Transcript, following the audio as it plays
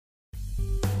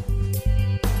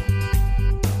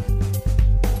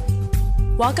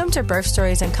Welcome to Birth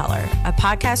Stories in Color, a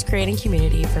podcast creating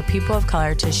community for people of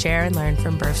color to share and learn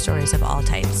from birth stories of all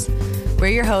types. We're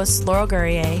your hosts, Laurel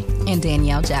Gourrier and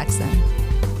Danielle Jackson.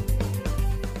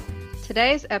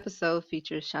 Today's episode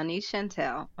features Shanice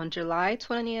Chantel. On July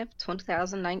 20th,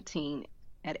 2019,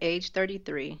 at age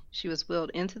 33, she was wheeled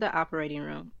into the operating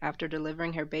room after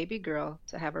delivering her baby girl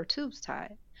to have her tubes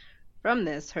tied. From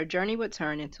this, her journey would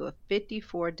turn into a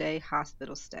 54-day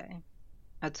hospital stay,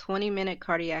 a 20-minute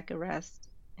cardiac arrest,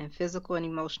 and physical and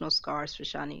emotional scars for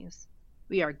Shanice.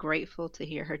 We are grateful to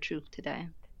hear her truth today.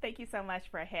 Thank you so much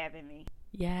for having me.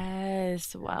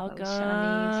 Yes, welcome. Hello,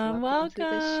 Shanice. Welcome to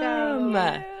the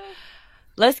show.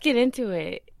 Let's get into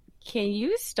it. Can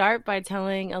you start by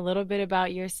telling a little bit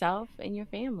about yourself and your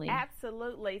family?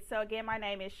 Absolutely. So again, my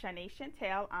name is Shanice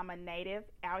Chantel. I'm a native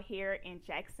out here in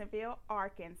Jacksonville,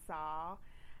 Arkansas.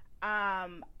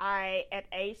 At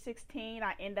age 16,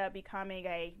 I ended up becoming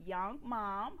a young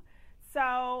mom.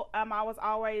 So I was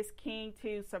always keen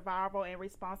to survival and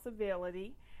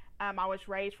responsibility. I was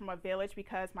raised from a village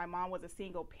because my mom was a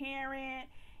single parent,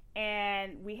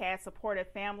 and we had supportive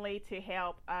family to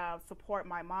help support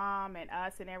my mom and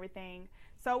us and everything.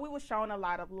 So we were shown a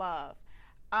lot of love.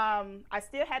 I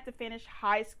still had to finish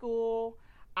high school.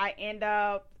 I ended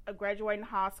up graduating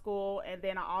high school, and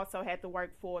then I also had to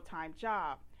work full-time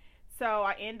job. So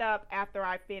I end up, after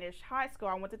I finished high school,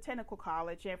 I went to technical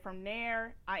college, and from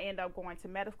there, I ended up going to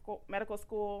medical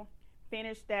school,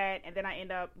 finished that, and then I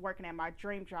ended up working at my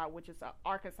dream job, which is the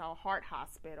Arkansas Heart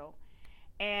Hospital.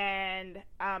 And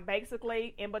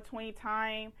basically, in between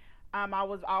time, I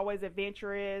was always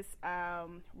adventurous,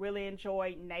 really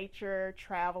enjoyed nature,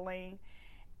 traveling,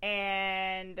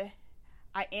 and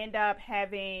I ended up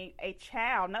having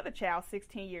another child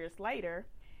 16 years later.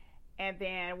 And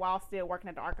then while still working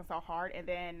at the Arkansas Heart, and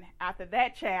then after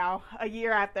that child, a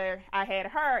year after I had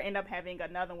her, ended up having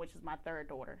another, which is my third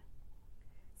daughter.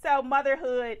 So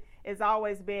motherhood has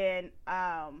always been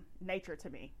nature to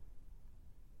me.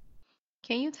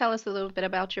 Can you tell us a little bit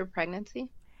about your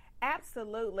pregnancy?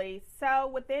 Absolutely.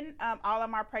 So within all of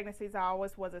my pregnancies, I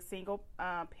always was a single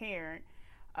parent,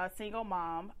 a single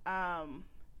mom,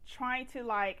 trying to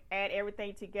add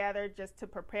everything together just to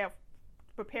prepare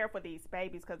for these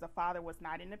babies, because the father was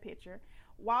not in the picture,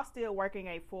 while still working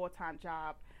a full-time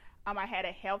job. I had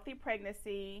a healthy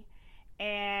pregnancy,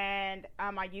 and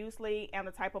I usually am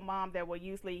the type of mom that will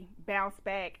usually bounce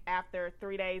back after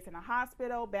 3 days in a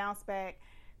hospital, bounce back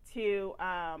to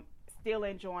still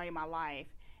enjoying my life.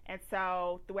 And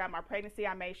so throughout my pregnancy,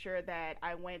 I made sure that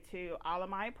I went to all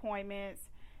of my appointments,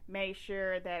 made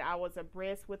sure that I was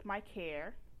abreast with my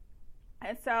care.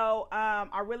 And so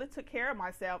I really took care of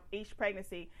myself each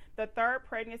pregnancy. The third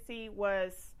pregnancy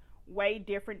was way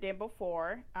different than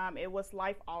before. It was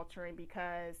life-altering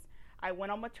because I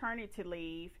went on maternity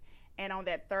leave, and on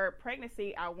that third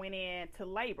pregnancy, I went into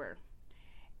labor.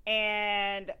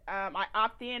 And I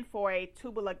opted in for a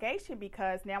tubal ligation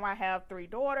because now I have 3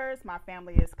 daughters. My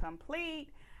family is complete.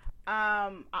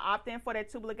 I opted in for that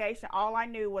tubal ligation. All I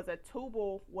knew was a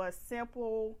tubal was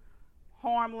simple,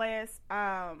 harmless.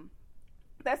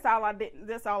 That's all I did.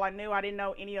 That's all I knew. I didn't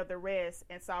know any of the rest.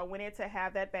 And so I went in to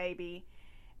have that baby.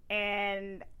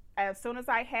 And as soon as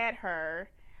I had her,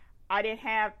 I didn't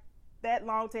have that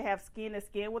long to have skin to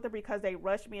skin with her because they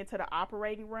rushed me into the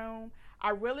operating room.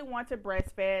 I really want to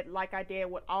breastfeed like I did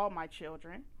with all my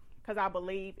children because I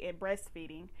believe in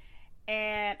breastfeeding.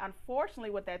 And unfortunately,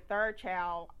 with that third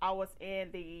child, I was in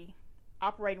the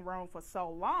operating room for so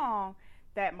long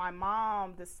that my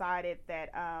mom decided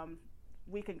that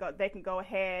they can go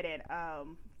ahead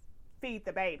and feed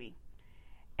the baby.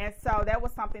 And so that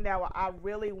was something that I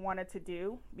really wanted to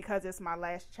do because it's my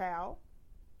last child.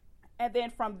 And then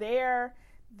from there,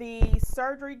 the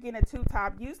surgery, getting a tube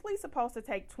top, usually supposed to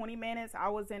take 20 minutes. I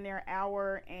was in there an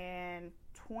hour and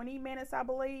 20 minutes, I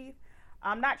believe.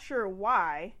 I'm not sure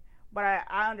why, but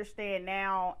I understand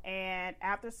now. And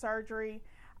after surgery,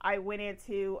 I went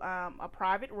into a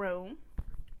private room,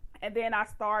 and then I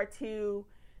started to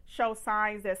show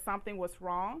signs that something was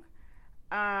wrong.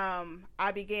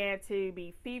 I began to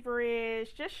be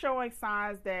feverish, just showing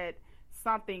signs that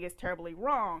something is terribly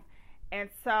wrong. And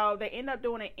so they end up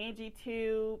doing an NG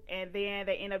tube, and then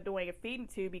they end up doing a feeding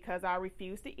tube because I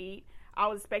refused to eat. I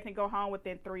was expecting to go home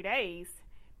within 3 days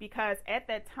because at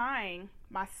that time,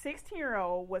 my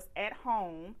 16-year-old was at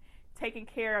home taking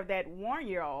care of that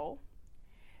 1-year-old.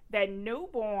 That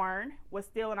newborn was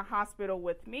still in a hospital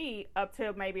with me up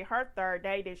till maybe her 3rd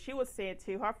day. Then she was sent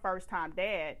to her first-time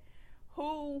dad,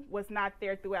 who was not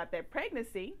there throughout that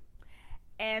pregnancy.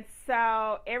 And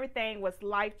so everything was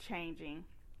life-changing.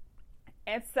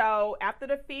 And so after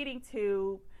the feeding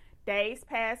tube, days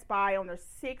passed by. On the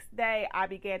 6th day, I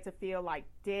began to feel like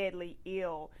deadly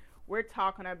ill. We're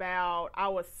talking about, I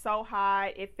was so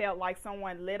high, it felt like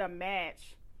someone lit a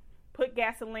match, put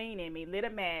gasoline in me, lit a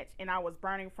match, and I was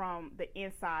burning from the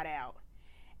inside out.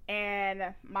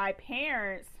 And my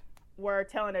parents were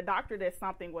telling the doctor that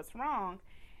something was wrong.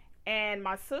 And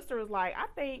my sister was like, I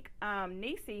think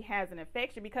Niecy has an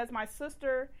infection, because my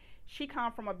sister, she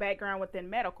come from a background within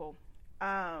medical.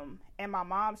 And my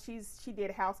mom, she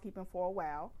did housekeeping for a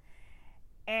while.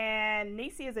 And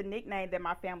Niecy is a nickname that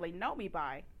my family know me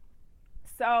by.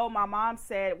 So my mom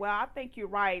said, well, I think you're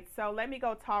right. So let me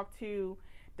go talk to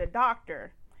the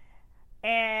doctor.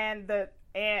 And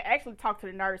actually talk to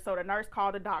the nurse. So the nurse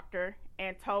called the doctor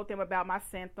and told them about my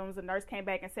symptoms. The nurse came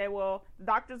back and said, well, the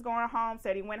doctor's going home,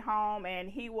 said he went home and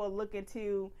he will look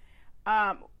into,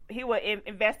 he will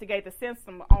investigate the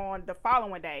symptom on the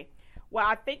following day. Well,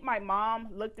 I think my mom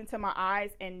looked into my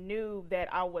eyes and knew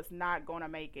that I was not going to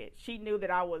make it. She knew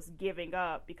that I was giving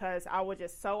up because I was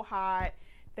just so hot.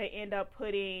 They end up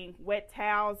putting wet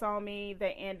towels on me.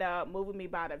 They end up moving me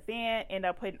by the vent, end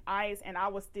up putting ice, and I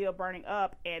was still burning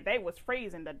up, and they was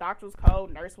freezing. The doctor was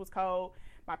cold, nurse was cold,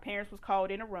 my parents was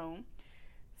cold in the room.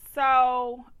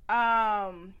 So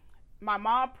my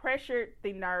mom pressured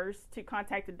the nurse to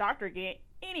contact the doctor again,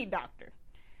 any doctor,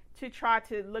 to try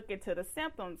to look into the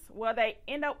symptoms. Well, they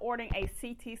end up ordering a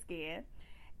CT scan,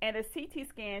 and the CT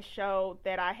scan showed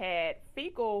that I had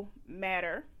fecal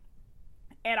matter,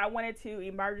 and I went into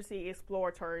emergency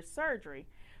exploratory surgery.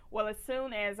 Well, as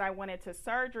soon as I went into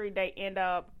surgery, they end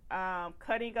up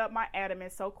cutting up my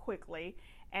abdomen so quickly,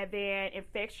 and then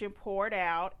infection poured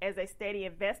out. As they steady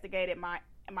investigated my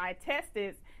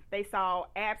intestines, they saw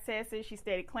abscesses. She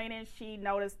started cleaning. She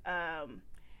noticed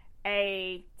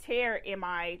a tear in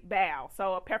my bowel,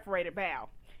 so a perforated bowel,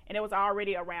 and it was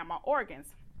already around my organs.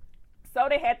 So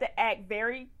they had to act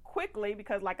very quickly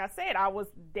because, like I said, I was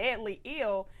deadly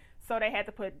ill. So they had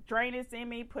to put drainage in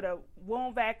me, put a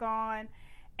wound vac on,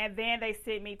 and then they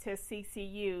sent me to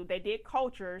CCU. They did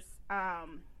cultures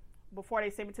before they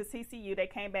sent me to CCU. They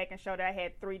came back and showed that I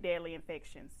had 3 deadly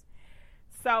infections.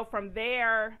 So from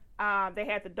there, they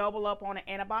had to double up on the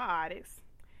antibiotics.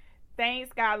 Things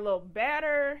got a little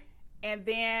better, and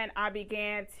then I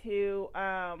began to,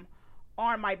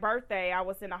 on my birthday, I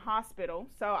was in a hospital.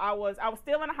 So I was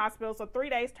still in a hospital, so 3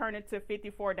 days turned into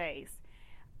 54 days.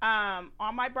 On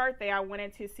my birthday, I went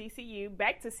into CCU,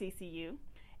 back to CCU,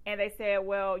 and they said,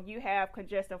 well, you have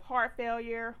congestive heart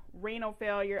failure, renal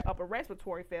failure, upper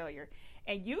respiratory failure.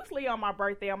 And usually on my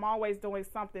birthday, I'm always doing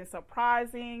something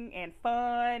surprising and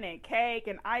fun and cake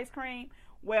and ice cream.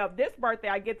 Well, this birthday,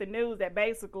 I get the news that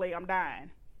basically I'm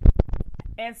dying.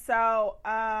 And so,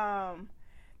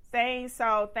 things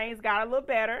got a little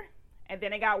better. And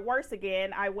then it got worse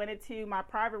again. I went into my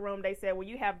private room. They said, well,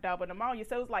 you have double pneumonia.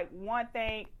 So it was like one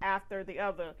thing after the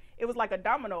other. It was like a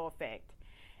domino effect.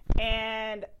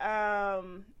 And I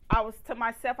was to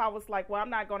myself, I was like, well, I'm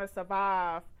not going to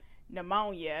survive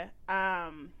pneumonia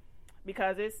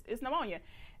because it's pneumonia.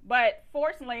 But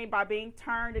fortunately, by being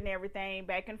turned and everything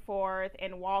back and forth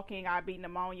and walking, I beat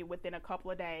pneumonia within a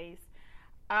couple of days.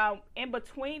 In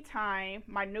between time,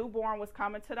 my newborn was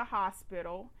coming to the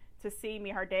hospital to see me.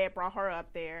 Her dad brought her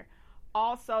up there.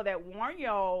 Also, that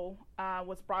 1-year-old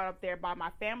was brought up there by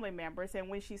my family members, and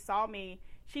when she saw me,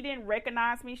 she didn't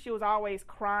recognize me. She was always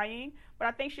crying, but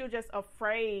I think she was just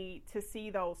afraid to see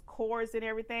those cords and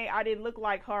everything. I didn't look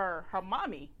like her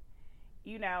mommy,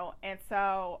 you know, and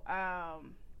so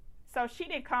so she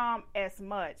didn't come as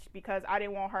much because I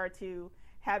didn't want her to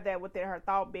have that within her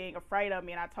thought, being afraid of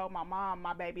me. And I told my mom,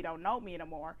 my baby don't know me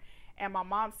anymore. And my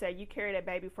mom said, you carry that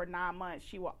baby for 9 months,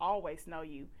 she will always know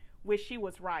you, which she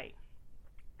was right.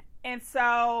 And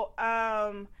so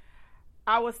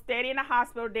I was steady in the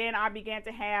hospital. Then I began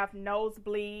to have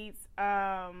nosebleeds,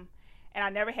 and I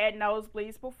never had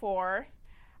nosebleeds before.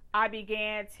 I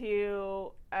began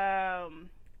to, I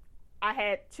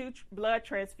had 2 blood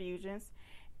transfusions.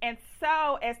 And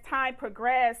so as time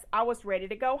progressed, I was ready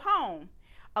to go home.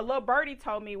 A little birdie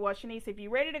told me, well, Shanice, if you're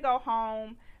ready to go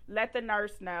home, let the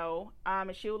nurse know,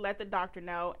 and she'll let the doctor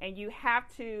know, and you have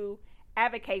to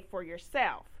advocate for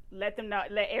yourself. Let them know,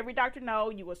 let every doctor know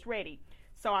you was ready.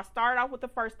 So I started off with the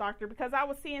first doctor because I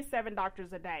was seeing 7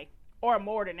 doctors a day or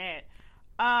more than that.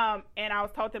 And I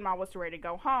was told them I was ready to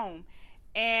go home.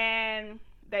 And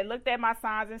they looked at my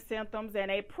signs and symptoms and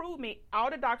they approved me. All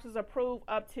the doctors approved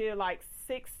up to like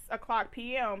 6:00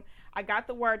 p.m. I got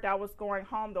the word that I was going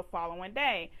home the following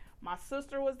day. My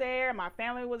sister was there, my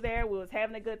family was there, we was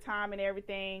having a good time and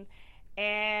everything.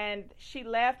 And she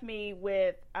left me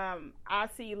with, I'll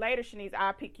see you later, Shanice.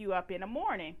 I'll pick you up in the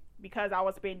morning, because I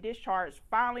was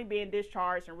finally being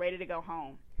discharged and ready to go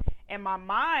home. In my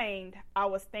mind, I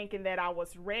was thinking that I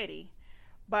was ready,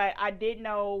 but I didn't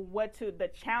know the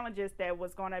challenges that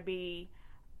was going to be,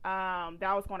 that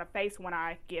I was going to face when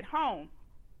I get home.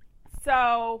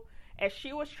 So as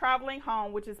she was traveling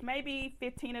home, which is maybe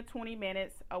 15 to 20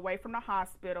 minutes away from the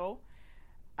hospital,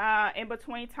 in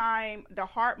between time, the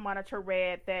heart monitor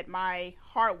read that my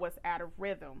heart was out of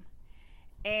rhythm.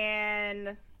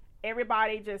 And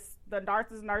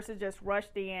the nurses just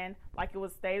rushed in like it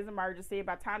was state of emergency.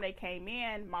 By the time they came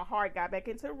in, my heart got back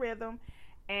into rhythm,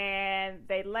 and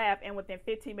they left. And within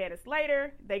 15 minutes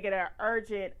later, they get an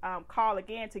urgent call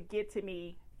again to get to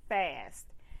me fast.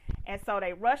 And so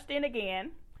they rushed in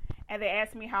again, and they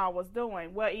asked me how I was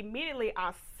doing. Well, immediately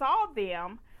I saw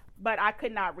them, but I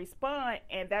could not respond,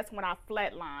 and that's when I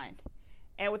flatlined.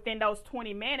 And within those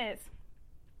 20 minutes,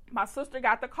 my sister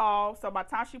got the call. So by the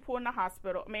time she pulled in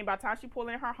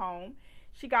her home,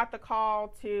 she got the call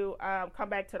to come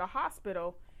back to the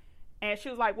hospital. And she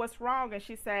was like, "What's wrong?" And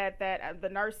she said that the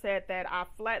nurse said that I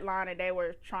flatlined and they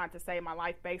were trying to save my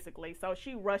life, basically. So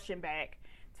she rushing back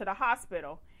to the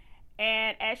hospital.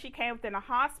 And as she came within the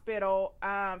hospital,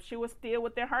 she was still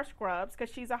within her scrubs,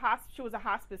 because she was a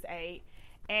hospice aide.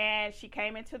 And she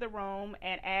came into the room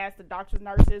and asked the doctors,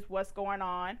 nurses, what's going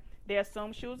on. They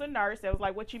assumed she was a nurse. They was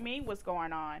like, "What you mean what's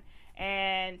going on?"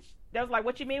 And they was like,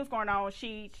 "What you mean what's going on?"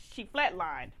 She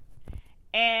flatlined.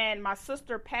 And my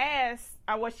sister passed.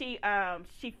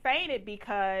 She fainted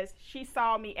because she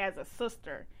saw me as a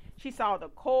sister. She saw the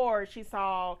cord, she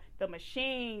saw the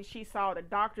machine, she saw the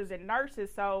doctors and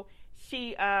nurses. So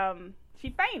she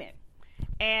fainted.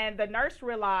 And the nurse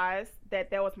realized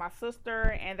that was my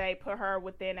sister, and they put her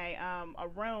within a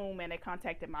room, and they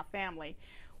contacted my family.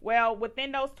 Well,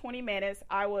 within those 20 minutes,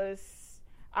 I was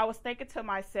thinking to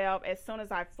myself, as soon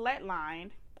as I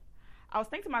flatlined, I was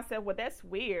thinking to myself, well, that's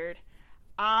weird.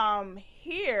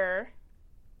 Here,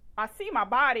 I see my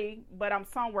body, but I'm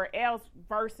somewhere else,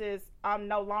 versus I'm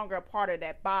no longer a part of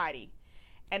that body.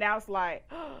 And I was like,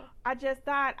 oh, I just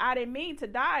died. I didn't mean to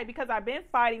die, because I've been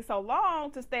fighting so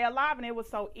long to stay alive, and it was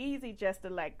so easy just to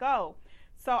let go.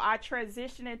 So I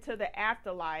transitioned into the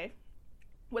afterlife.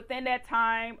 Within that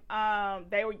time,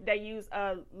 they used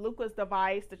a Lucas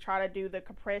device to try to do the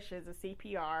compressions, the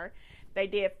CPR. They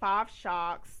did 5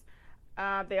 shocks.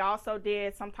 They also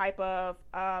did some type of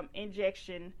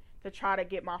injection to try to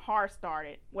get my heart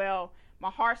started. Well, my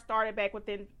heart started back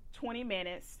within 20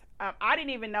 minutes. I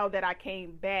didn't even know that I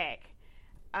came back,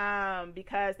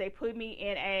 because they put me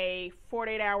in a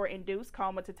 48-hour induced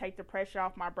coma to take the pressure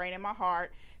off my brain and my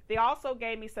heart. They also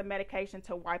gave me some medication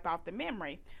to wipe out the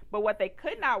memory. But what they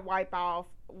could not wipe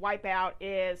out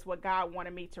is what God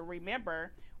wanted me to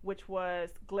remember, which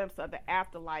was glimpse of the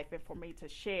afterlife, and for me to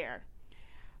share.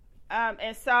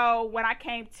 And so when I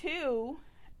came to,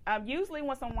 usually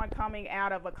when someone coming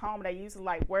out of a coma, they usually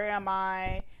like, where am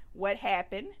I? What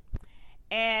happened?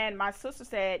 And my sister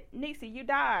said, "Nisi, you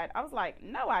died." I was like,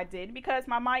 no, I didn't, because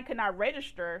my mind could not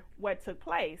register what took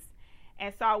place.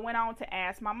 And so I went on to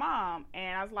ask my mom,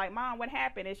 and I was like, "Mom, what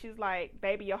happened?" And she's like,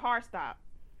 "Baby, your heart stopped."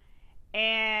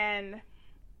 And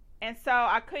so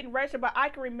I couldn't register, but I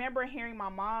can remember hearing my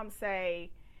mom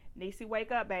say, "Nisi,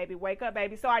 wake up, baby, wake up,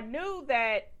 baby." So I knew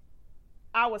that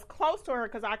I was close to her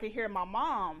because I could hear my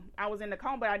mom. I was in the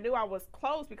coma, but I knew I was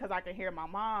close because I could hear my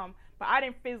mom. But I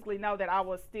didn't physically know that I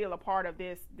was still a part of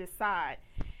this side.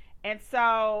 And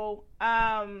so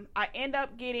I end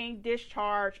up getting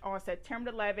discharged on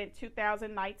September 11th,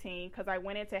 2019, because I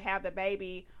went in to have the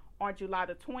baby on July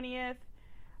the 20th.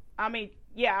 I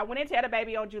went in to have the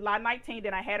baby on July 19th,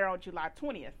 then I had her on July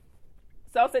 20th.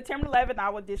 So September 11th, I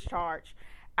was discharged.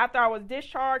 After I was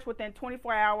discharged, within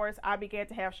 24 hours, I began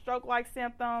to have stroke-like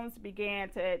symptoms, began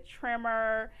to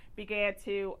tremor, began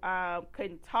to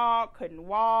couldn't talk, couldn't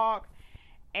walk.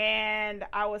 And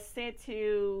I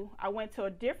went to a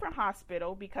different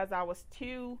hospital because I was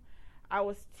too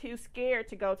scared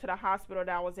to go to the hospital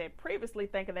that I was at previously,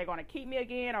 thinking they're going to keep me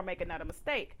again or make another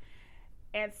mistake.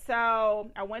 And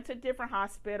so I went to a different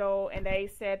hospital, and they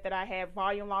said that I had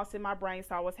volume loss in my brain,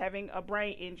 so I was having a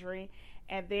brain injury.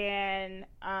 And then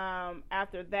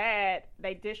after that,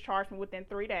 they discharged me within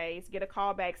 3 days, get a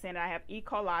call back saying that I have E.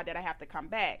 coli, that I have to come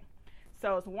back.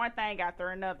 So it's one thing after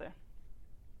another.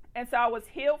 And so I was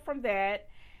healed from that.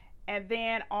 And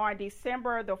then on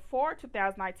December the 4th,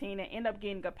 2019, I ended up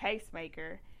getting a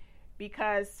pacemaker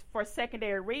because for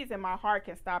secondary reason, my heart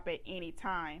can stop at any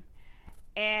time.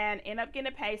 And end up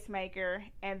getting a pacemaker.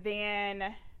 And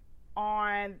then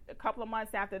on a couple of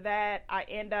months after that, I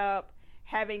end up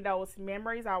having those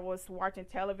memories. I was watching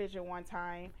television one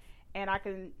time, and I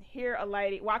can hear a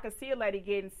lady, well, I could see a lady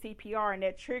getting CPR, and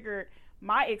that triggered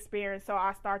my experience, so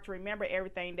I start to remember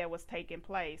everything that was taking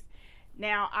place.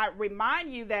 Now, I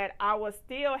remind you that I was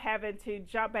still having to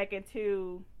jump back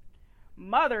into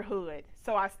motherhood.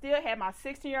 So I still had my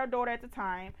 16-year-old daughter at the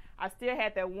time. I still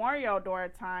had that 1-year-old daughter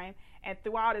at the time. And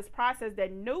throughout this process,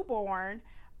 that newborn,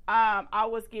 I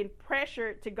was getting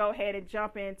pressured to go ahead and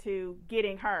jump into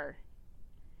getting her.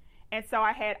 And so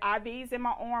I had IVs in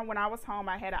my arm when I was home.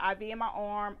 I had an IV in my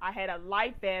arm. I had a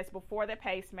life vest before the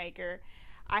pacemaker.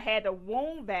 I had the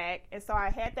wound vac, and so I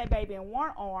had that baby in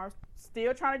one arm,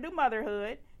 still trying to do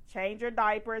motherhood, change her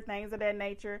diaper, things of that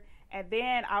nature. And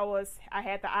then I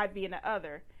had the IV in the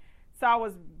other. So I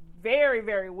was very,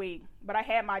 very weak. But I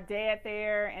had my dad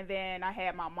there, and then I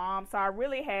had my mom. So I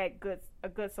really had a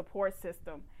good support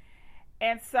system.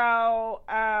 And so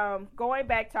going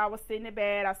back to, I was sitting in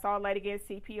bed, I saw a lady get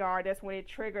CPR. That's when it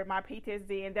triggered my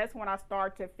PTSD, and that's when I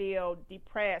started to feel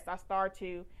depressed. I started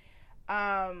to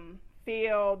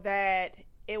feel that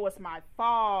it was my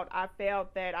fault. I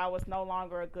felt that I was no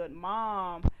longer a good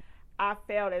mom. I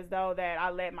felt as though that I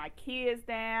let my kids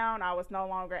down. I was no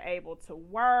longer able to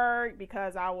work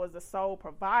because I was the sole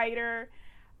provider.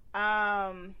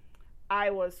 I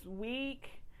was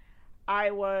weak. I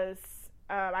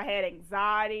had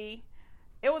anxiety.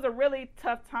 It was a really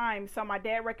tough time. So my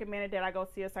dad recommended that I go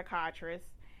see a psychiatrist.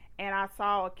 And I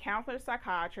saw a counselor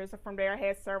psychiatrist. From there, I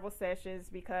had several sessions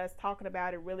because talking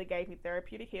about it really gave me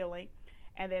therapeutic healing.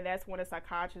 And then that's when a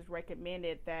psychiatrist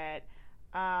recommended that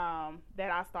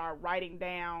I start writing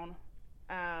down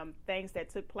things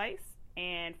that took place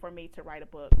and for me to write a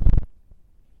book.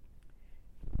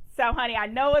 So, honey, I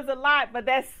know it's a lot, but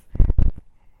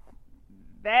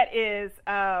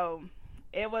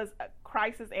it was a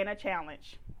crisis and a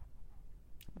challenge.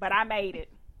 But I made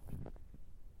it.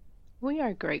 We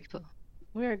are grateful.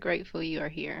 We are grateful you are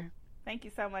here. Thank you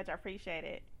so much. I appreciate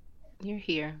it. You're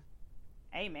here.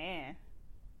 Amen.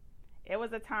 It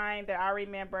was a time that I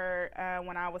remember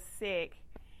when I was sick,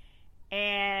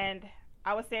 and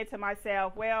I was saying to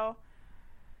myself, well,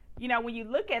 you know, when you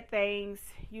look at things,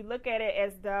 you look at it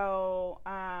as though,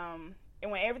 and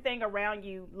when everything around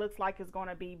you looks like it's going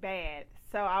to be bad.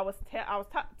 So I was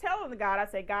telling God, I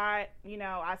said, God, you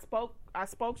know, I spoke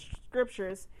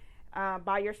scriptures.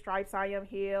 By your stripes I am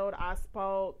healed. I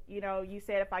spoke, you know, you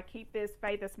said if I keep this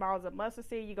faith as small as a mustard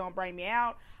seed, you're going to bring me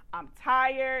out. I'm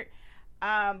tired.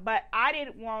 But I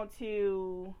didn't want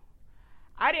to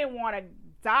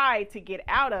die to get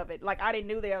out of it. Like, I didn't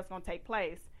know that it was going to take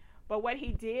place. But what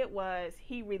he did was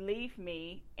he relieved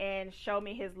me and showed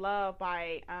me his love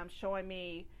by showing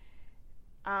me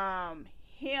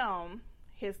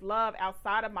his love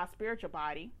outside of my spiritual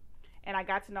body. And I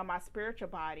got to know my spiritual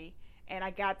body. And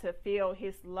I got to feel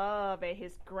his love and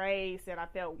his grace, and I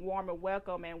felt warm and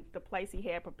welcome in the place he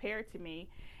had prepared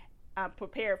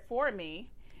for me.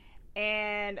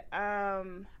 And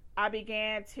I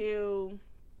began to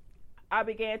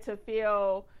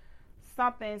feel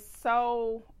something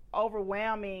so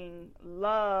overwhelming,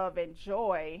 love and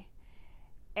joy.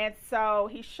 And so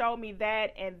he showed me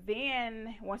that, and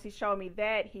then once he showed me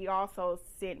that, he also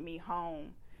sent me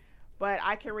home. But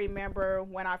I can remember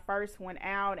when I first went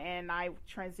out and I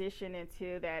transitioned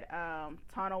into that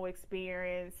tunnel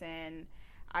experience, and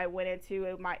I went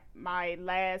into my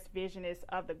last vision is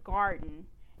of the garden,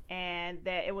 and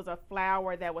that it was a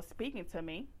flower that was speaking to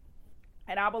me.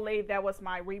 And I believe that was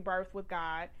my rebirth with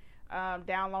God,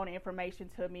 downloading information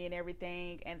to me and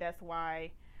everything. And that's why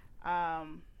I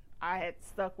had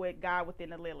stuck with God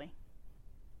within the lily.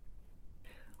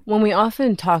 When we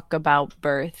often talk about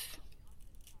birth,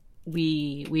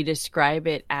 we describe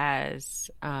it as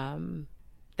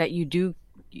that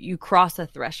you cross a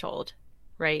threshold,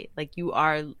 right? Like you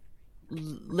are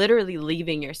literally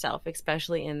leaving yourself,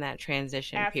 especially in that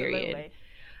transition period.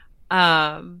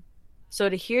 So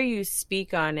to hear you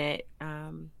speak on it,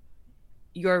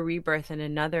 your rebirth in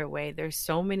another way, there's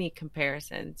so many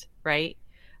comparisons, right?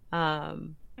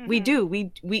 We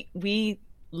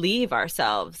leave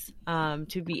ourselves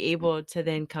to be able to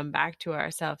then come back to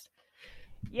ourselves.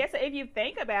 Yes, if you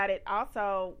think about it,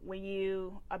 also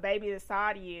when a baby is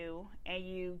inside of you and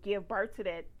you give birth to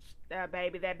that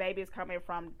baby is coming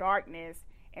from darkness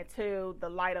into the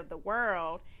light of the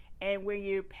world. And when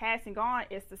you're passing on,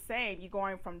 it's the same. You're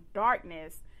going from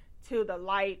darkness to the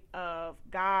light of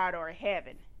God or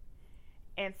heaven.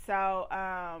 And so,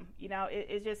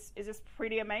 it's just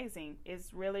pretty amazing.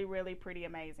 It's really, really pretty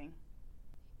amazing.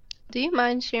 Do you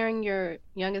mind sharing your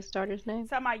youngest daughter's name?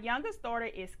 So my youngest daughter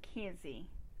is Kenzie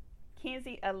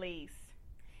Elise.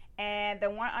 And the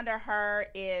one under her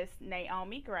is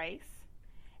Naomi Grace,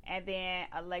 and then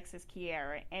Alexis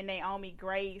Kiera. And Naomi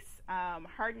Grace,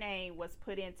 her name was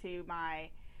put into my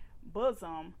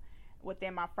bosom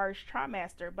within my first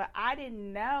trimester, but I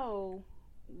didn't know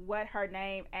what her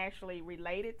name actually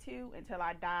related to until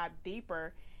I dived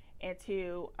deeper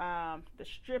into the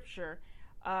scripture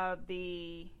of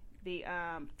the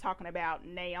talking about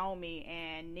Naomi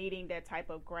and needing that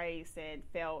type of grace and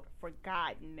felt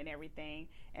forgotten and everything.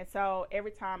 And so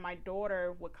every time my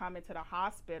daughter would come into the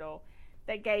hospital,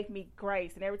 they gave me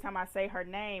grace. And every time I say her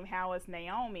name, how is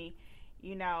Naomi,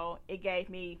 it gave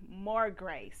me more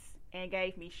grace and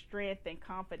gave me strength and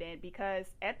confidence, because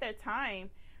at that time,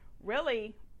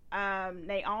 really,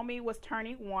 Naomi was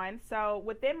turning 1. So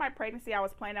within my pregnancy, I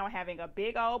was planning on having a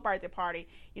big old birthday party.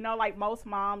 Like most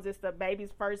moms, it's the baby's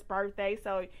first birthday,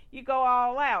 so you go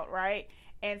all out, right?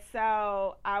 And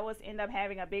so I was end up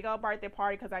having a big old birthday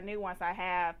party, because I knew once I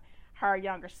have her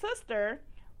younger sister,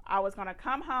 I was going to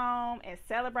come home and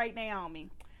celebrate Naomi.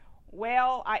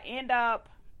 Well, I end up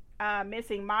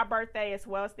missing my birthday as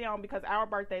well as Naomi, because our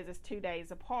birthdays is 2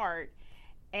 days apart.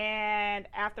 And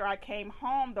after I came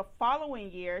home the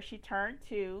following year, she turned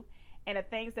 2. And the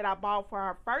things that I bought for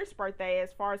her first birthday,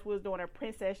 as far as we was doing a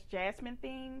Princess Jasmine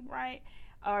thing, right?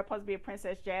 Supposed to be a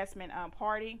Princess Jasmine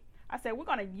party. I said, we're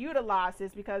going to utilize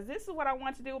this, because this is what I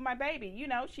want to do with my baby.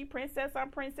 She princess,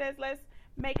 I'm princess. Let's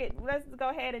go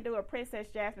ahead and do a Princess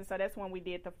Jasmine. So that's when we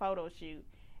did the photo shoot.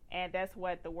 And that's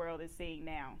what the world is seeing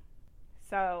now.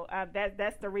 So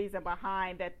that's the reason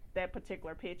behind that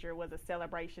particular picture, was a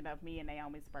celebration of me and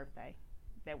Naomi's birthday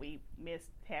that we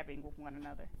missed having with one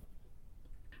another.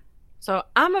 So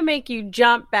I'm going to make you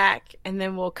jump back and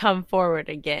then we'll come forward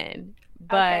again.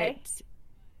 But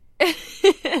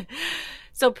okay.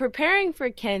 So preparing for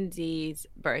Kenzie's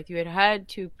birth, you had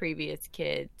 2 previous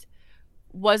kids.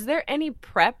 Was there any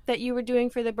prep that you were doing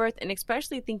for the birth? And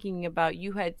especially thinking about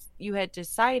you had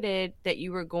decided that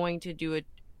you were going to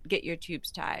get your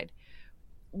tubes tied.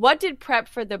 What did prep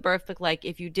for the birth look like,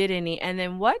 if you did any? And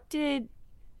then what did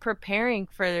preparing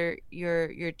for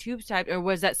your tubes tied, or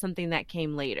was that something that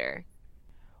came later?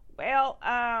 Well,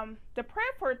 the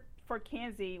prep for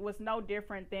Kenzie was no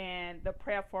different than the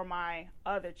prep for my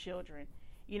other children.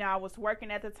 I was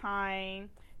working at the time,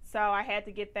 so I had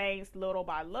to get things little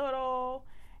by little.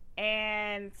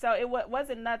 And so it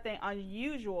wasn't nothing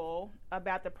unusual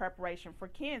about the preparation for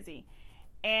Kenzie.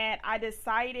 And I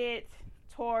decided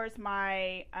towards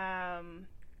my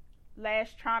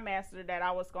last trimester that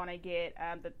I was going to get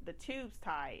the tubes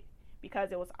tied,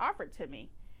 because it was offered to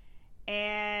me.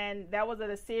 And that was a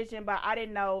decision, but I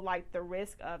didn't know the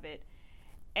risk of it.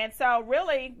 And so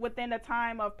really within the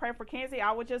time of prep for Kenzie,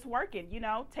 I was just working,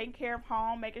 taking care of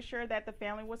home, making sure that the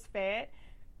family was fed,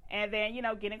 and then,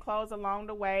 getting clothes along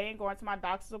the way and going to my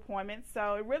doctor's appointments.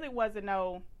 So it really wasn't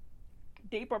no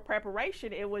deeper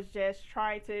preparation. It was just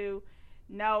trying to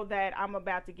know that I'm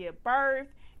about to give birth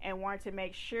and want to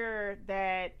make sure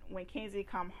that when Kenzie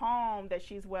come home that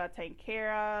she's well taken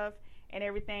care of and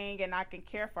everything, and I can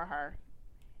care for her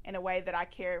in a way that I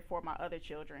cared for my other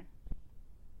children.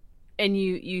 And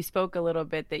you spoke a little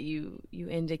bit that you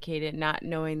indicated not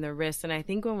knowing the risks. And I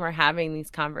think when we're having these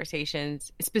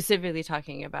conversations, specifically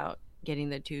talking about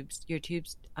getting your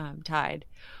tubes tied,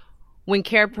 when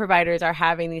care providers are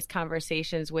having these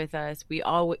conversations with us, we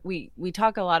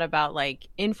talk a lot about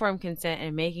informed consent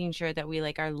and making sure that we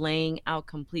are laying out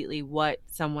completely what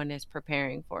someone is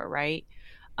preparing for, right?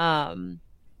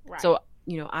 Right. So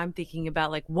I'm thinking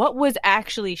about what was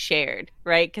actually shared,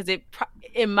 right? Because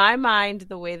in my mind,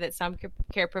 the way that some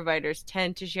care providers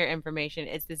tend to share information,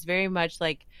 it's this very much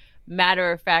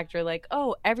matter of fact, or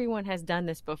oh, everyone has done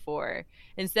this before,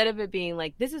 instead of it being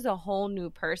this is a whole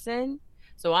new person.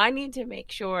 So I need to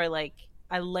make sure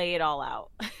I lay it all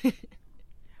out.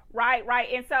 Right.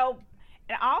 And so,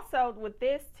 and also with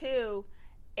this too,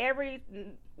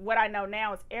 what I know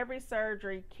now is every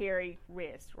surgery carry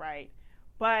risk, right?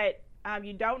 But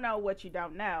you don't know what you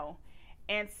don't know.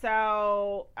 And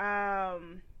so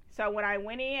so when I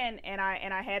went in and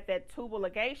I had that tubal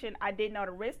ligation, I didn't know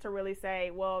the risk to really say,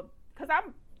 well, because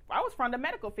I was from the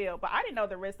medical field, but I didn't know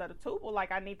the risk of the tubal.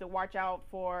 I need to watch out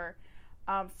for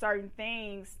certain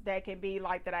things that can be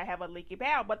that I have a leaky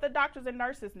bowel. But the doctors and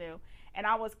nurses knew, and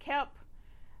I was kept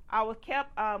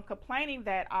complaining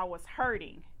that I was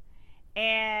hurting.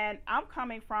 And I'm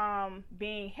coming from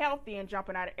being healthy and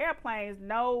jumping out of airplanes,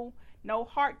 no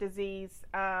heart disease,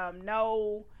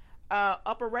 no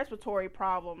upper respiratory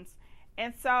problems.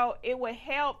 And so it would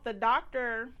help. The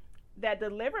doctor that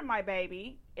delivered my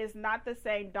baby is not the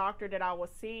same doctor that I was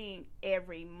seeing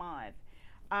every month.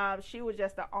 She was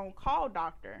just an on-call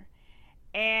doctor.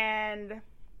 And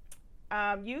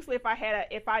usually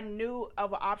if I knew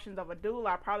of options of a doula,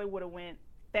 I probably would have went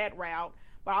that route.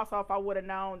 But also, if I would have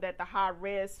known that the high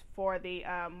risk for the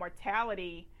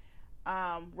mortality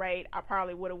rate, I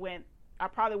probably would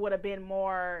have been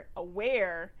more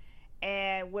aware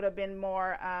and would have been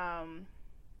more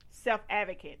self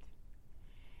advocate.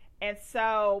 And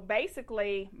so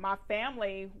basically, my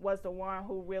family was the one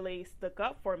who really stuck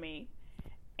up for me.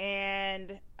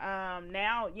 And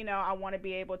now, I want to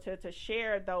be able to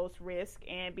share those risks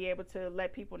and be able to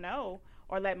let people know,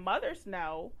 or let mothers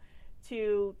know,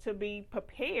 to be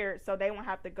prepared so they won't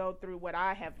have to go through what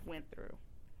I have went through.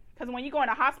 Because when you go in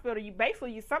a hospital,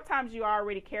 sometimes you are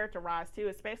already characterized too,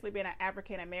 especially being an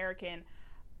African American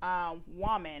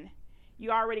woman.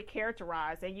 You already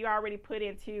characterized and you already put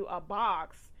into a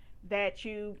box that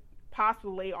you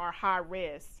possibly are high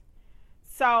risk.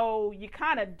 So you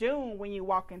kind of doomed when you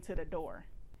walk into the door.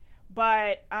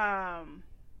 But I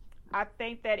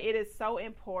think that it is so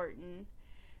important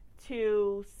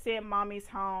to send mommies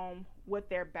home with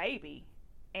their baby,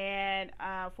 and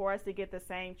for us to get the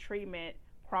same treatment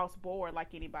cross board like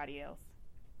anybody else.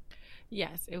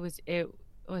 Yes, it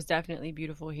was definitely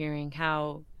beautiful hearing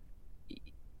how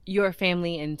your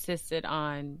family insisted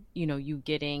on, you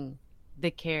getting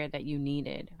the care that you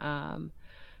needed.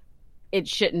 It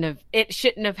shouldn't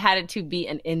have had it to be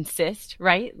an insist,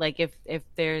 right? Like if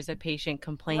there's a patient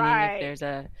complaining,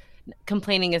 right.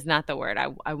 Complaining is not the word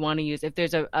I want to use. If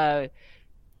there's a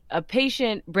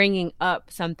patient bringing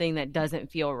up something that doesn't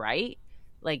feel right,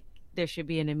 like there should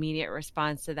be an immediate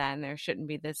response to that, and there shouldn't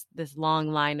be this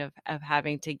long line of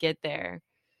having to get there.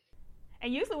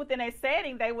 And usually within a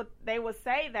setting, they would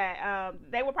say that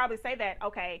they would probably say that,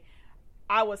 okay,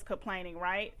 I was complaining,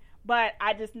 right? But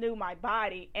I just knew my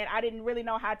body, and I didn't really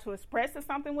know how to express if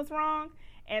something was wrong.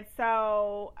 And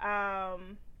so,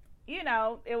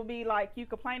 it would be like you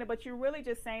complaining, but you're really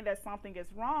just saying that something is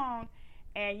wrong,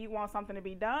 and you want something to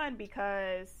be done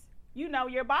because you know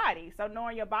your body. So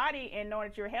knowing your body and knowing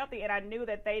that you're healthy, and I knew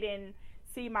that they didn't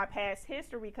see my past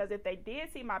history, because if they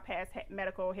did see my past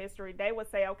medical history, they would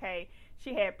say, okay,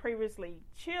 she had previously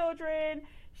children,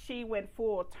 she went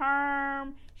full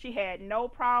term, she had no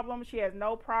problem, she has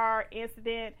no prior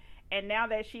incident, and now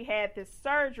that she had this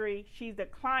surgery, she's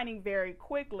declining very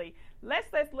quickly.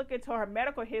 Let's look into her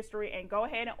medical history and go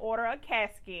ahead and order a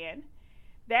CAT scan.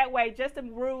 That way, just to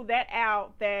rule that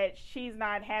out, that she's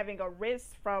not having a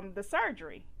risk from the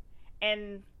surgery.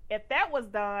 And if that was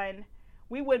done,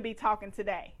 we wouldn't be talking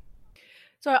today.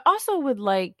 So I also would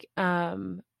like,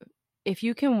 if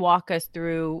you can walk us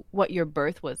through what your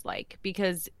birth was like,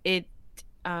 because it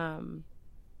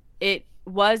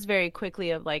was very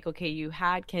quickly of like, okay, you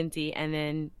had Kinsey and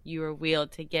then you were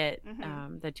wheeled to get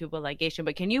the tubal ligation.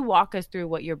 But can you walk us through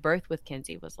what your birth with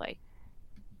Kinsey was like?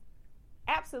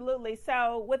 Absolutely.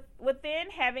 So within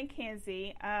having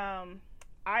Kinsey,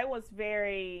 I was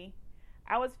very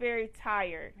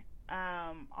tired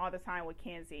all the time with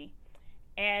Kinsey.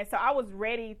 And so I was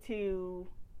ready to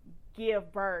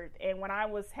give birth. And when I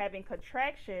was having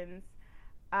contractions,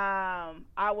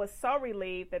 I was so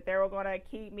relieved that they were going to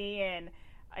keep me and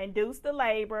induce the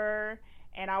labor,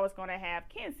 and I was going to have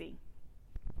Kinsey.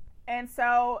 And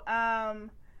so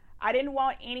I didn't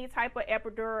want any type of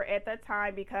epidural at the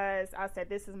time, because I said,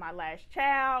 this is my last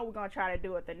child. We're going to try to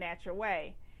do it the natural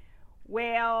way.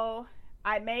 Well,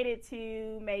 I made it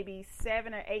to maybe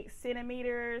 7 or 8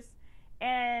 centimeters,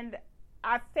 and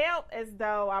I felt as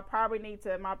though I probably need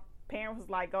to, my parents was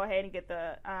like, go ahead and get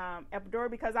the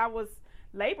epidural, because I was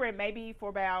laboring maybe for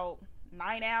about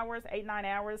 9 hours,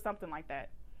 something like that.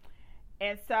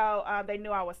 And so they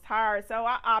knew I was tired, so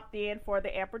I opted in for the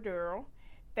epidural.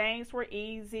 Things were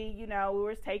easy, we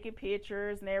were taking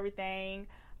pictures and everything.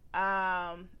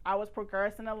 I was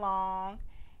progressing along,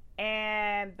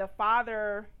 and the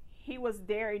father, he was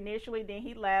there initially, then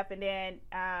he left, and then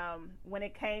when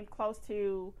it came close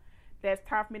to that's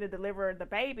time for me to deliver the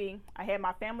baby, I had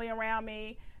my family around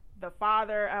me. The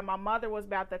father, my mother was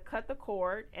about to cut the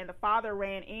cord, and the father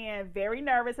ran in, very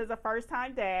nervous as a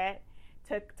first-time dad,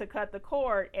 to cut the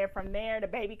cord. And from there, the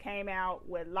baby came out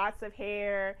with lots of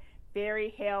hair,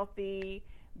 very healthy,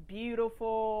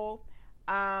 beautiful.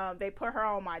 They put her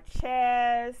on my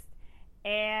chest,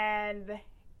 and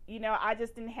I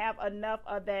just didn't have enough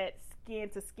of that skin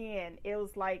to skin. It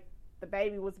was like the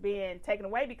baby was being taken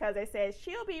away, because they said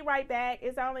she'll be right back.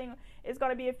 It's going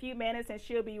to be a few minutes, and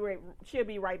she'll be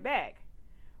right back.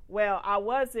 Well, I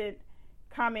wasn't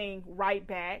coming right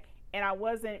back, and I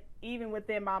wasn't even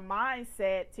within my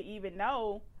mindset to even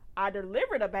know I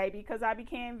delivered a baby, because I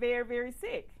became very, very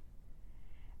sick.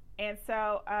 And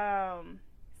so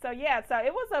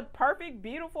it was a perfect,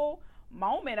 beautiful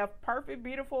moment of perfect,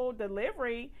 beautiful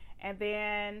delivery. And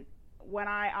then when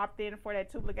I opted in for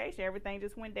that tube ligation, everything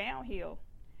just went downhill.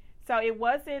 So it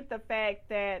wasn't the fact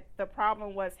that the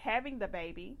problem was having the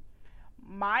baby.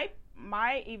 My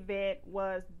event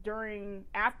was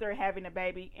after having a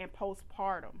baby and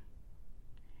postpartum.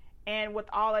 And with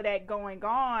all of that going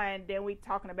on, then we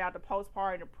talking about the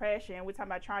postpartum depression. We're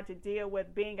talking about trying to deal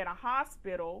with being in a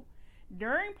hospital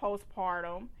during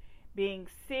postpartum, being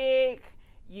sick.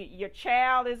 Your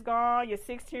child is gone. Your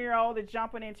 16-year-old is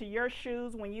jumping into your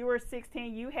shoes. When you were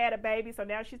 16, you had a baby, so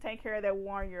now she's taking care of that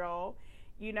 1-year-old.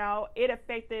 It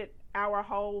affected our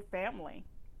whole family.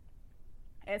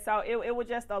 And so it was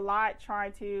just a lot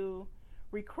trying to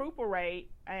recuperate,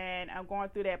 and I'm going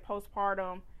through that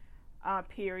postpartum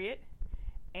period.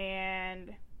 But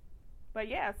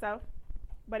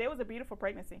it was a beautiful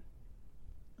pregnancy.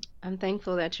 I'm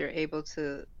thankful that you're able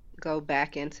to go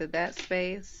back into that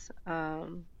space,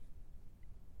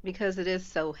 because it is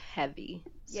so heavy.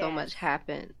 So Yes. much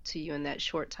happened to you in that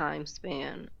short time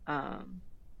span,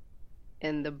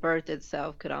 and the birth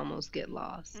itself could almost get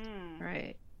lost,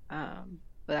 right?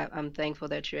 But I'm thankful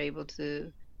that you're able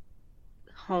to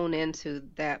hone into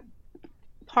that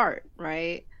part,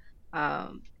 right?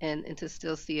 And to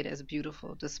still see it as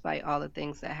beautiful despite all the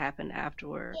things that happened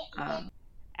afterward.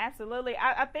 Absolutely.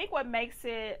 I think what makes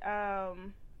it,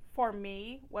 for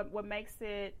me, what makes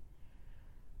it,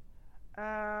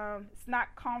 it's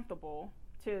not comfortable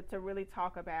to really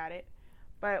talk about it,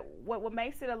 but what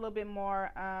makes it a little bit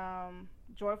more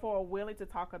joyful or willing to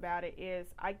talk about it is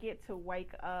I get to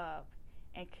wake up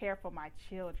and care for my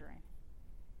children.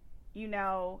 I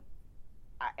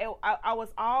was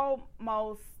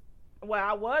almost, well,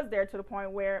 I was there to the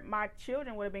point where my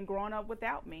children would have been growing up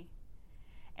without me.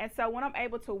 And so when I'm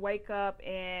able to wake up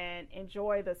and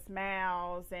enjoy the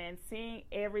smiles and seeing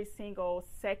every single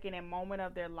second and moment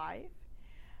of their life,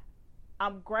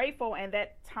 I'm grateful, and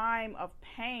that time of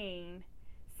pain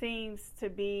seems to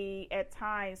be at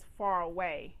times far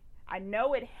away. I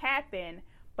know it happened,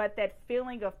 but that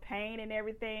feeling of pain and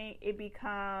everything, it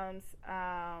becomes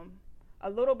a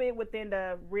little bit within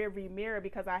the rearview mirror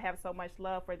because I have so much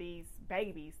love for these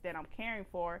babies that I'm caring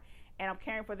for. And I'm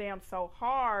caring for them so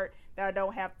hard that I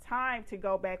don't have time to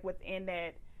go back within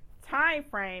that time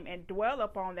frame and dwell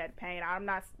upon that pain. I'm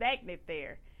not stagnant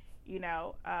there.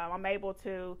 I'm able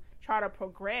to try to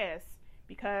progress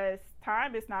because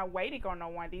time is not waiting on no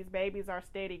one. These babies are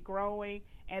steady growing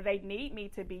and they need me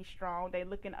to be strong. They're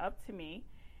looking up to me.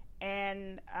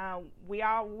 And we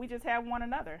just have one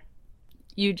another.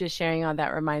 You just sharing all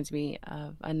that reminds me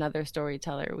of another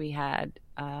storyteller we had,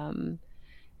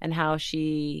 and how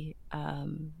she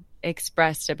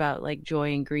expressed about like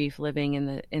joy and grief living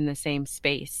in the same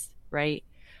space, right?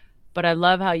 But I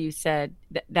love how you said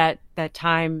that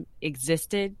time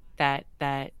existed, that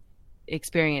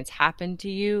experience happened to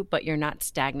you, but you're not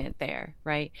stagnant there,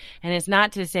 right? And it's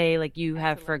not to say like you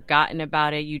have Absolutely. forgotten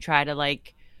about it, you try to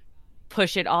like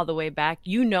push it all the way back.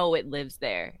 It lives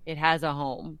there. It has a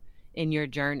home in your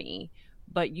journey,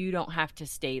 but you don't have to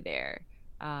stay there.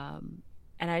 And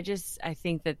I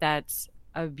think that that's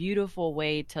a beautiful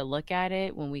way to look at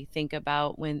it when we think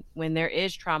about when there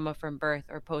is trauma from birth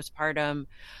or postpartum,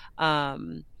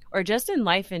 or just in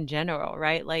life in general,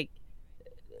 right? Like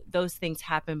those things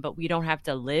happen, but we don't have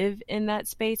to live in that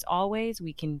space always.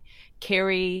 We can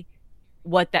carry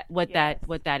what that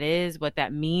is, what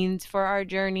that means for our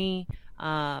journey.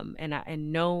 And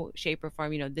in no shape or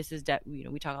form, this is that,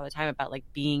 we talk all the time about like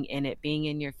being in it, being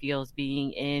in your feels,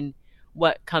 being in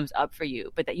what comes up for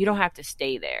you, but that you don't have to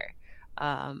stay there.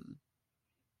 That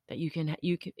you can,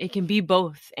 it can be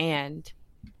both. And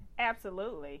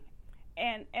Absolutely.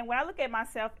 And when I look at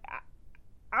myself,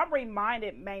 I'm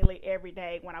reminded mainly every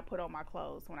day when I put on my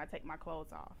clothes, when I take my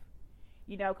clothes off.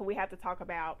 Because we have to talk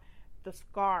about the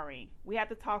scarring. We have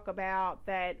to talk about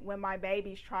that when my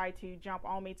babies try to jump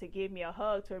on me to give me a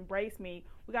hug, to embrace me.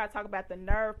 We got to talk about the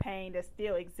nerve pain that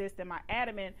still exists in my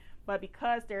abdomen, but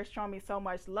because they're showing me so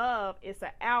much love, it's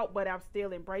an out, but I'm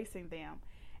still embracing them.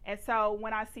 And so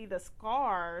when I see the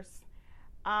scars,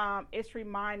 it's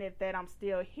reminded that I'm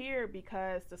still here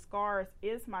because the scars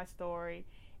is my story,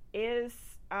 is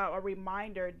a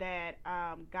reminder that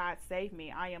God saved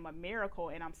me. I am a miracle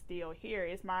and I'm still here.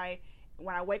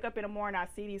 When I wake up in the morning, I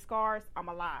see these scars, I'm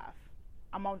alive.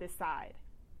 I'm on this side.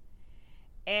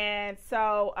 And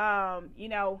so,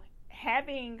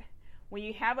 when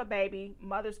you have a baby,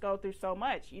 mothers go through so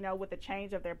much, with the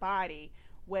change of their body,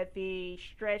 with the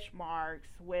stretch marks,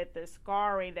 with the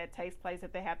scarring that takes place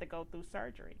if they have to go through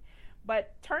surgery.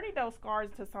 But turning those scars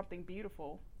into something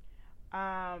beautiful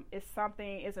is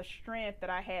a strength that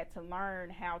I had to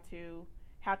learn how to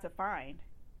how to find.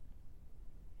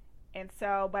 And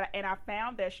so, and I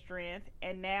found that strength,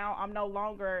 and now I'm no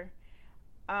longer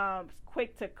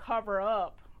quick to cover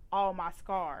up all my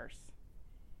scars.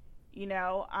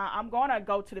 I'm gonna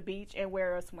go to the beach and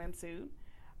wear a swimsuit.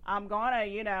 I'm gonna,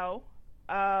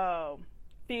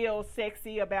 feel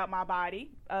sexy about my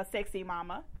body, sexy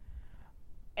mama.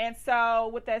 And so,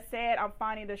 with that said, I'm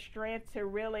finding the strength to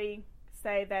really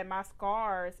say that my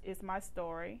scars is my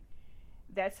story.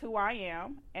 That's who I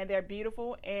am, and they're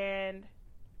beautiful. And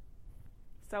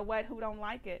so what? Who don't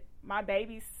like it? My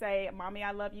babies say, "Mommy,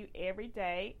 I love you" every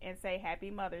day, and say Happy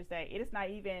Mother's Day. It is not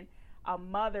even a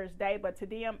Mother's Day, but to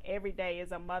them, every day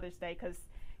is a Mother's Day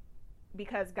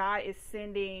because God is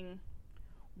sending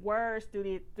words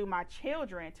through my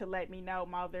children to let me know,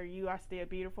 Mother, you are still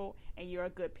beautiful and you're a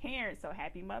good parent. So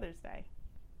Happy Mother's Day.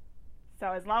 So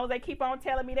as long as they keep on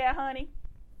telling me that, honey,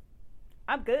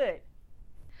 I'm good.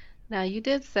 Now, you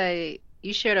did say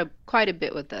you shared quite a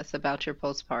bit with us about your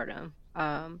postpartum.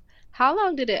 How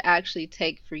long did it actually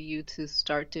take for you to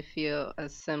start to feel a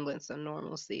semblance of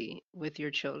normalcy with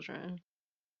your children,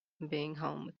 being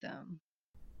home with them?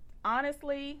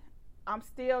 Honestly, I'm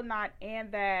still not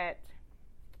in that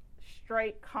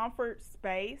straight comfort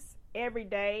space. Every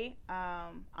day,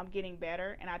 I'm getting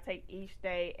better, and I take each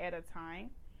day at a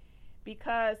time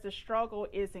because the struggle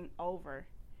isn't over.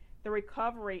 The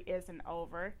recovery isn't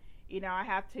over. I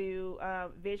have to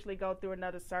eventually go through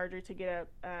another surgery to get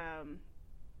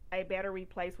a battery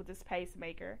replaced with this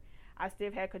pacemaker. I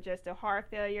still have congestive heart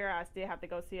failure. I still have to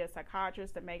go see a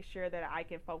psychiatrist to make sure that I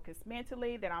can focus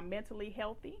mentally, that I'm mentally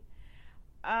healthy.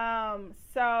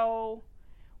 So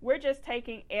we're just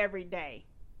taking every day,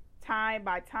 time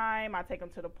by time. I take them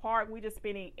to the park. We're just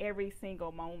spending every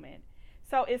single moment.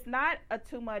 So it's not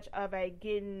too much of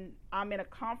I'm in a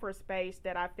comfort space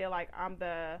that I feel like I'm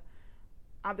the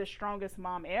strongest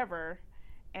mom ever,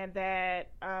 and that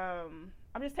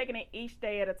I'm just taking it each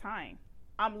day at a time.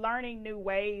 I'm learning new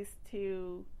ways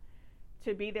to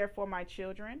be there for my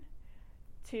children,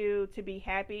 to be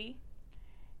happy,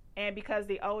 and because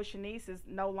the old Shanice is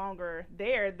no longer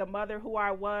there, the mother who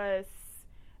I was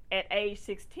at age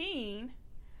 16,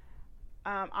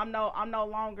 I'm no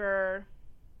longer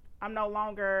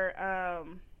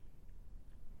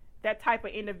that type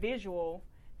of individual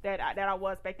that I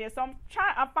was back then. So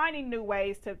I'm finding new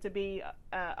ways to be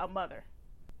a mother.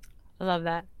 I love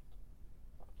that.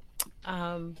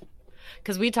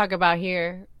 Because we talk about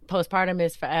here, postpartum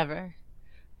is forever.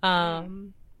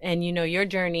 And your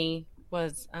journey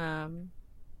was an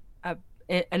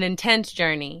intense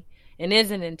journey, and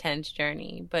is an intense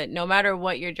journey. But no matter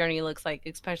what your journey looks like,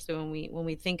 especially when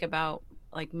we think about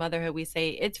like motherhood, we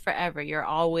say it's forever. You're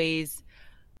always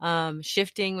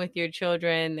shifting with your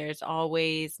children. There's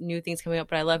always new things coming up.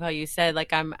 But I love how you said,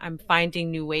 like, I'm finding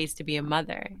new ways to be a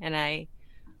mother, and I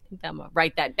think I'm gonna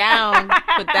write that down,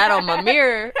 put that on my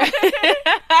mirror.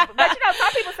 But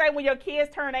some people say when your kids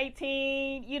turn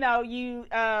 18, you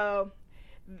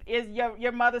is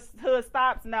your motherhood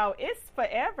stops. No, it's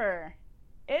forever.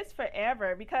 It's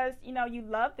forever because you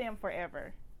love them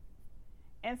forever.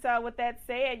 And so with that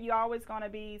said, you're always going to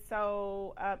be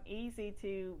so easy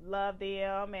to love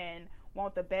them and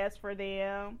want the best for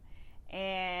them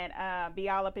and be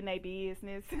all up in their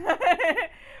business.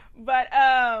 But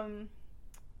I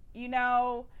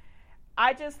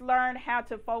just learned how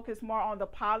to focus more on the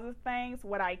positive things,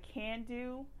 what I can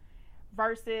do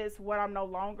versus what I'm no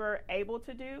longer able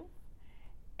to do.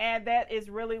 And that is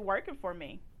really working for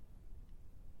me.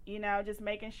 Just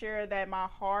making sure that my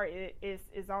heart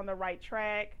is on the right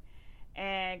track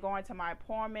and going to my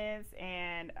appointments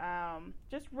and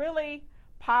just really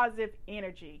positive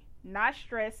energy. Not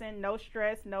stressing, no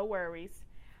stress, no worries.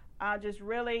 Just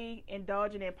really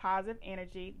indulging in positive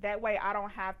energy. That way I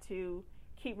don't have to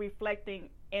keep reflecting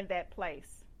in that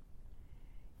place.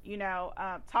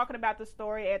 Talking about the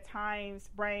story at times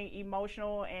bring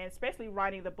emotional, and especially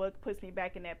writing the book puts me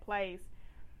back in that place.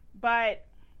 But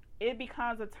it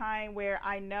becomes a time where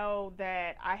I know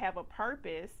that I have a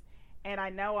purpose, and I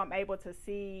know I'm able to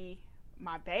see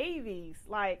my babies.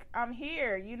 Like, I'm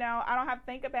here, I don't have to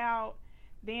think about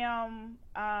them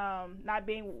not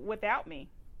being without me.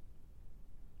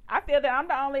 I feel that I'm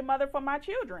the only mother for my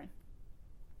children.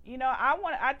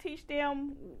 I teach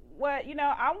them what,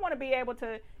 I want to be able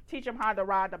to teach them how to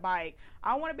ride the bike.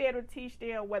 I want to be able to teach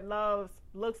them what love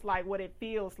looks like, what it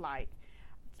feels like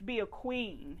to be a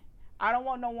queen. I don't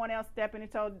want no one else stepping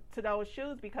into those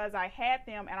shoes because I had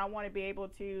them, and I want to be able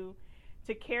to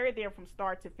carry them from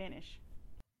start to finish.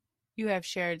 You have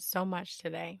shared so much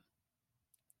today.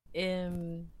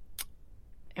 And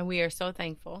we are so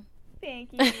thankful.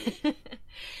 Thank you.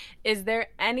 Is there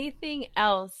anything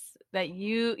else that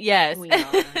you, yes, We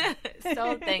are.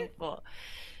 so thankful.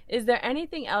 Is there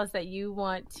anything else that you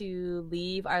want to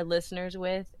leave our listeners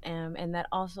with? And that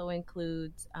also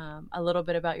includes a little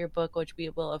bit about your book, which we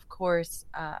will, of course,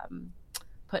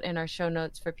 put in our show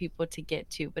notes for people to get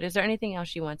to. But is there anything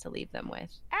else you want to leave them with?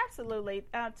 Absolutely.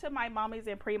 To my mommies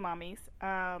and pre-mommies,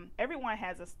 everyone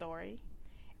has a story.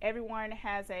 Everyone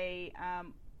has a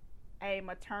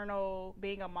maternal,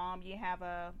 being a mom, you have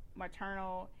a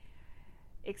maternal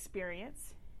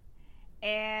experience.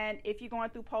 And if you're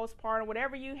going through postpartum,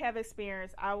 whatever you have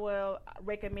experienced, I will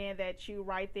recommend that you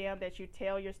write them, that you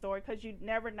tell your story, because you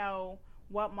never know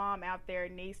what mom out there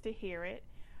needs to hear it,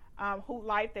 who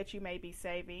life that you may be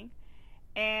saving.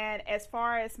 And as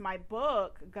far as my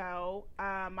book go,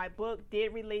 my book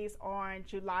did release on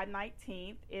July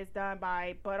 19th. It's done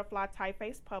by Butterfly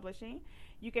Typeface Publishing.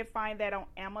 You can find that on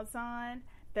Amazon,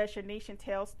 The Shanice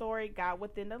Chantel Story, God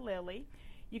Within the Lily.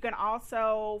 You can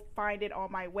also find it on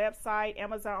my website.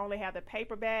 Amazon only have the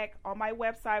paperback. On my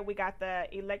website, we got the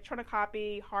electronic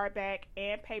copy, hardback,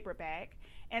 and paperback.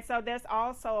 And so there's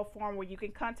also a form where you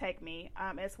can contact me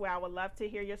as well. I would love to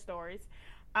hear your stories.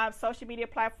 Social media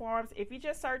platforms, if you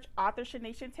just search author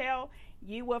Shanice Chantel,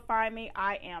 you will find me.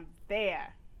 I am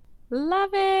there. Love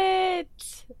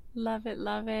it. Love it.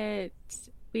 Love it.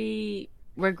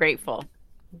 We're grateful.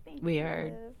 We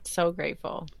are so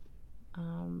grateful.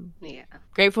 Yeah.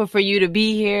 Grateful for you to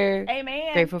be here.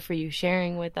 Amen. Grateful for you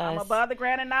sharing with us. I'm above the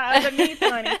ground and not underneath,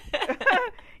 honey.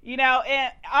 You know,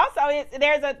 and also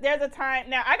there's a time.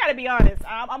 Now I got to be honest.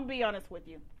 I'm gonna be honest with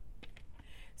you.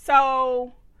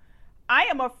 So I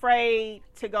am afraid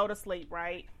to go to sleep.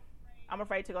 Right? I'm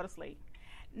afraid to go to sleep.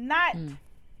 Not.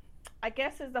 I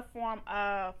guess it's the form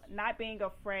of not being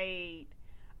afraid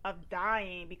of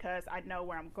dying because I know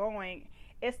where I'm going.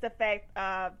 It's the fact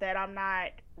that I'm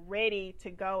not ready to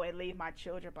go and leave my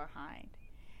children behind.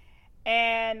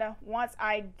 And once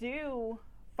I do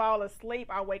fall asleep,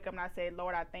 I wake up and I say,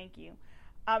 Lord, I thank you.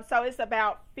 So it's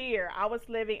about fear. I was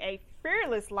living a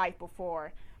fearless life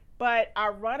before. But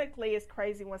ironically, it's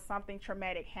crazy when something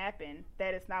traumatic happened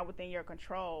that is not within your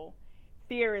control.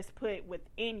 Fear is put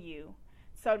within you.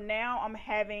 So now I'm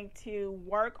having to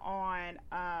work on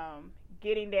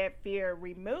getting that fear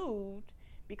removed,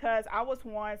 because I was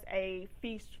once a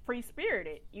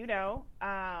free-spirited, you know,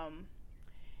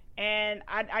 and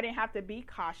I didn't have to be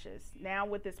cautious. Now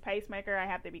with this pacemaker, I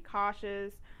have to be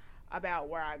cautious about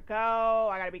where I go.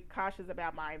 I got to be cautious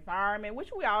about my environment, which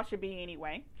we all should be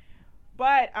anyway.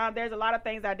 But there's a lot of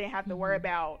things I didn't have to worry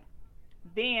about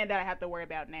then that I have to worry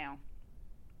about now.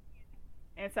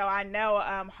 And so I know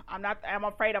I'm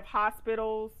afraid of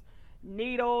hospitals,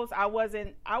 needles. I was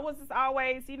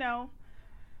always, you know,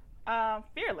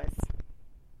 fearless.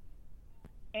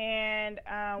 And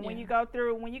when you go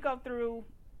through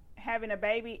having a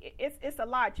baby, it's a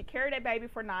lot. You carry that baby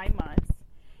for 9 months.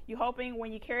 You're hoping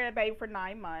when you carry that baby for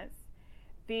 9 months,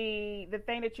 the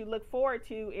thing that you look forward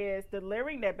to is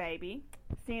delivering that baby,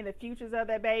 seeing the futures of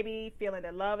that baby, feeling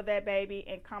the love of that baby,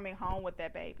 and coming home with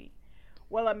that baby.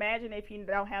 Well, imagine if you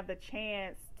don't have the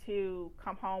chance to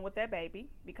come home with that baby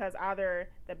because either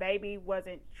the baby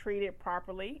wasn't treated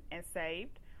properly and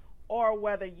saved, or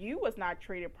whether you was not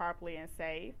treated properly and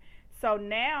saved. So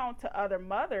now to other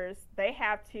mothers, they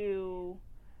have to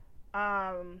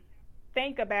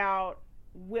think about,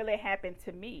 will it happen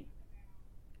to me?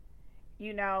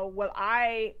 You know,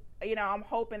 I'm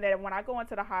hoping that when I go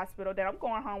into the hospital that I'm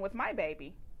going home with my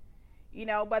baby. You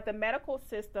know, but the medical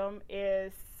system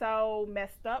is so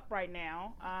messed up right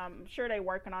now. I'm sure they're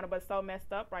working on it, but so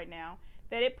messed up right now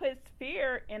that it puts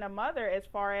fear in a mother as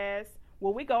far as,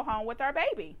 will we go home with our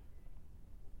baby?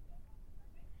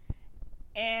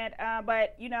 And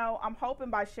but you know, I'm hoping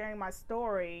by sharing my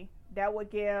story that would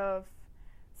give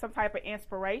some type of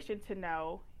inspiration to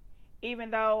know,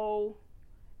 even though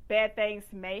bad things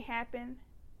may happen,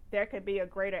 there could be a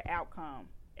greater outcome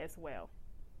as well.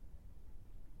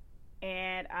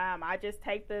 And I just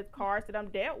take the cards that I'm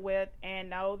dealt with and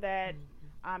know that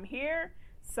I'm here,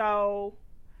 so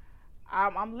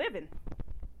I'm living,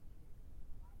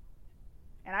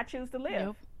 and I choose to live.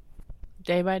 Yep.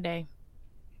 Day by day.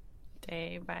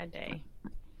 Day by day.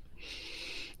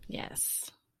 Yes.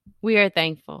 We are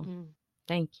thankful.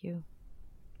 Thank you.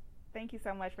 Thank you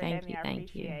so much for having me. I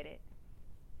appreciate it.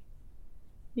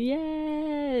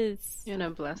 Yes. You're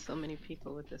going to bless so many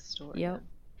people with this story. Yep.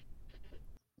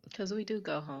 Because we do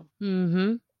go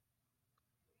home.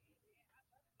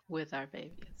 With our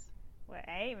babies. Well,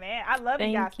 amen. I love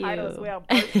you guys' title as well.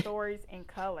 Birth Stories in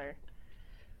Color.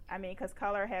 I mean, because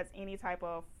color has any type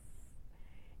of,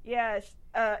 Yeah,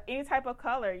 any type of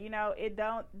color, you know, it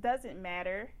doesn't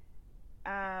matter.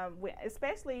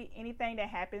 Especially anything that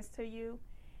happens to you,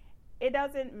 it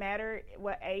doesn't matter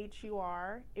what age you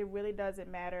are. It really doesn't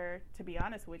matter, to be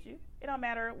honest with you. It don't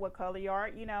matter what color you are.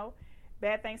 You know,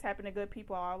 bad things happen to good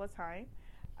people all the time.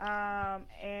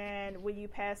 And when you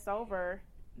pass over,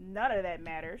 none of that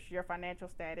matters, your financial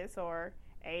status or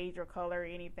age or color or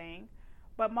anything.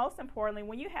 But most importantly,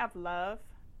 when you have love,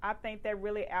 I think that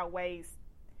really outweighs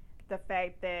the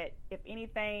fact that if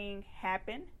anything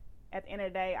happened, at the end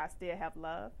of the day, I still have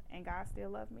love and God still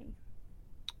loves me.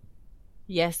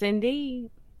 Yes,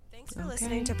 indeed. Thanks for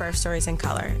listening to Birth Stories in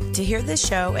Color. To hear this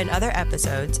show and other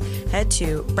episodes, head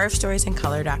to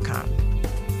birthstoriesincolor.com.